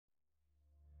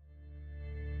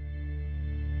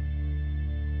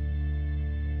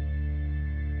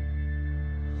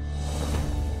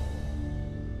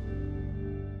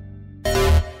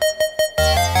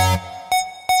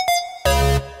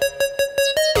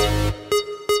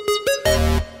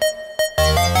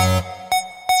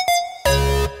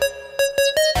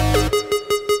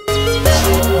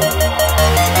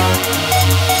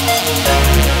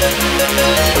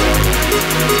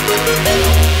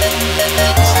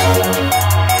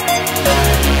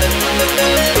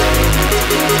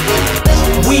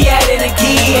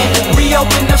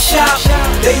reopen the shop.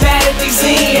 They mad at these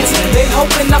ends, they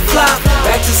hoping I flop.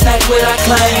 Back to snatch what I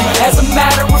claim. As a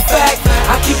matter of fact,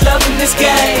 I keep loving this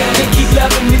game, they keep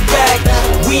loving me back.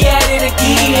 We at it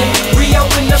again,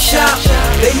 reopen the shop.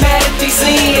 They mad at these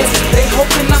ends, they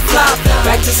hoping I flop.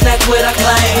 Back to snatch what I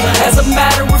claim. As a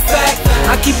matter of fact,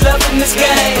 I keep loving this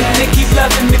game, they keep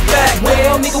loving me back.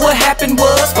 Well, nigga, what happened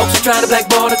was folks were trying to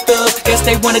blackball the thugs. Guess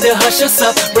they wanted to hush us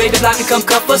up, raid the block and come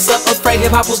cuff us up. Afraid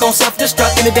hip-hop was gon'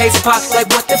 self-destruct in the days of pop. Like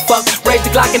what the fuck, raise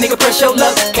the Glock and nigga press your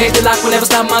luck. Cage the lock will never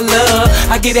stop my love.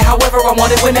 I get it however I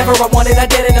want it, whenever I want it. I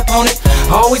dead an opponent,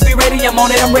 always be ready, I'm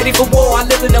on it. I'm ready for war, I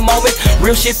live in the moment.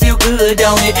 Real shit feel good,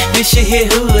 don't it? This shit hit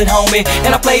hood, homie.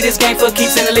 And I play this game for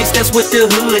keeps, and at least that's what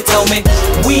the hood told me.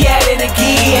 We at it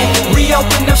again,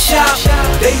 reopen the shop.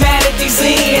 They mad at these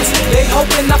ends, they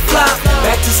hoping I flop.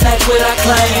 Back to snatch what I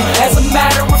claim. As a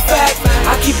matter of fact,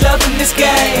 I keep loving this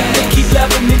game, they keep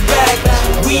loving me back.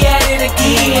 We at it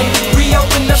again,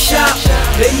 reopen the shop.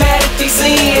 They mad at these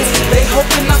ends, they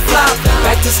hoping I flop.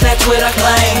 Back to snatch what I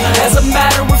claim. As a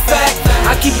matter of fact,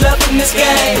 I keep loving this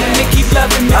game, they keep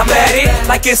loving me. I'm at it,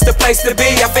 like it's the place to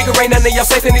be. I figure ain't none of y'all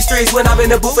safe in these streets. When I'm in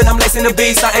the booth and I'm lacing the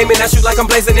beats, I aim and I shoot like I'm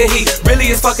blazing the heat. Really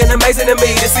it's fucking amazing to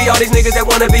me to see all these niggas that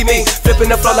wanna be me, flipping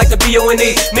the flow like the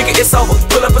B.O.N.E. Nigga, it's over,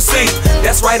 pull up a seat.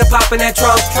 That's right, I'm popping that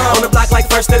trunk on the block like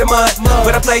first of the month.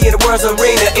 But I play in the world's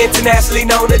arena, internationally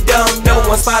known to dumb. No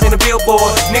one spot in the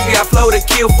billboard. Nigga, I flow to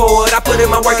kill for it. I put in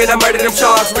my work and I murder them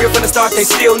charts. Real from the start, they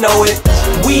still know it.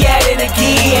 We at it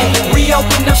again,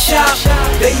 reopen the shop.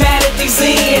 They mad at these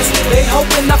ends, they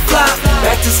hoping I flop.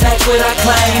 Back to snatch what I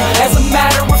claim. As a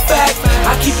matter of fact,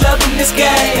 I keep loving this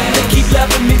game, they keep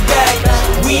loving me back.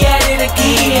 We at it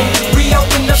again,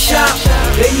 reopen the shop.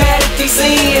 They mad at these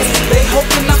ends, they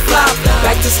hoping I flop.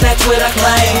 Back to snatch what I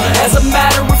claim. As a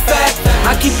matter of fact,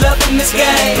 I keep loving this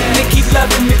game, they keep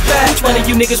loving me back. Which one of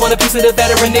you niggas want a piece of the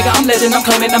veteran? Nigga, I'm legend, I'm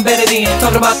claiming I'm better than.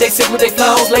 Talking about they sick with they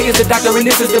flows. Layers the doctor and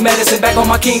this is the medicine. Back on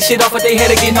my king shit off of they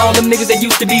head again. All them niggas that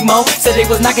used to be mo said they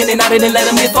was knocking and I didn't let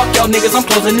them in. Fuck y'all niggas, I'm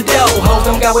closing the door. Hoes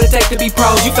don't got what it takes to be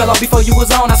pros. You fell off before you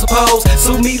was on, I suppose.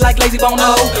 Sue me like Layzie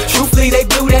Bono. Truthfully, they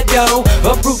blew that dough.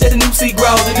 A proof that the new seed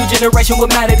grows. The new generation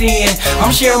will mad it in.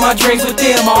 I'm sharing my dreams with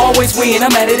them, I always win.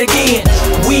 I'm at it again.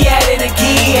 We at it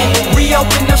again,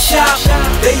 reopen the shop.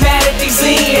 They mad at these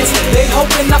ends, they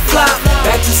hoping I flop.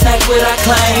 Back to snatch what I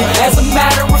claim. As a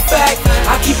matter of fact,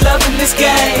 I keep loving this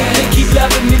game, they keep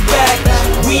loving me back.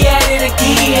 We at it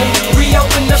again,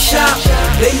 reopen the shop.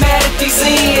 They mad at these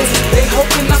ends, they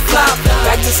hoping I flop.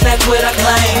 Back to snatch what I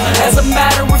claim. As a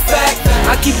matter of fact,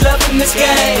 I keep loving this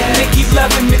game, they keep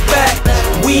loving me back.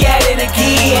 We at it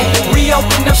again,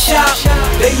 reopen the shop.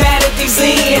 They mad at these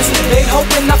ends, they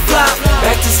hoping I flop.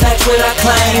 Back to snatch what I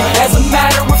claim. As a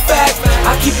matter of fact,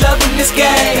 I keep loving this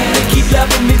game, they keep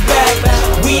loving me back.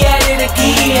 We at it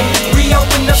again,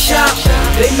 reopen the shop.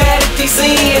 They mad at these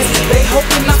ends, they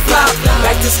hoping I flop.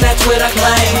 Back to snatch what I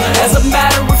claim. As a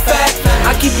matter of fact,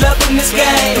 I keep loving this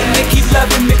game, they keep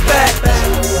loving me back.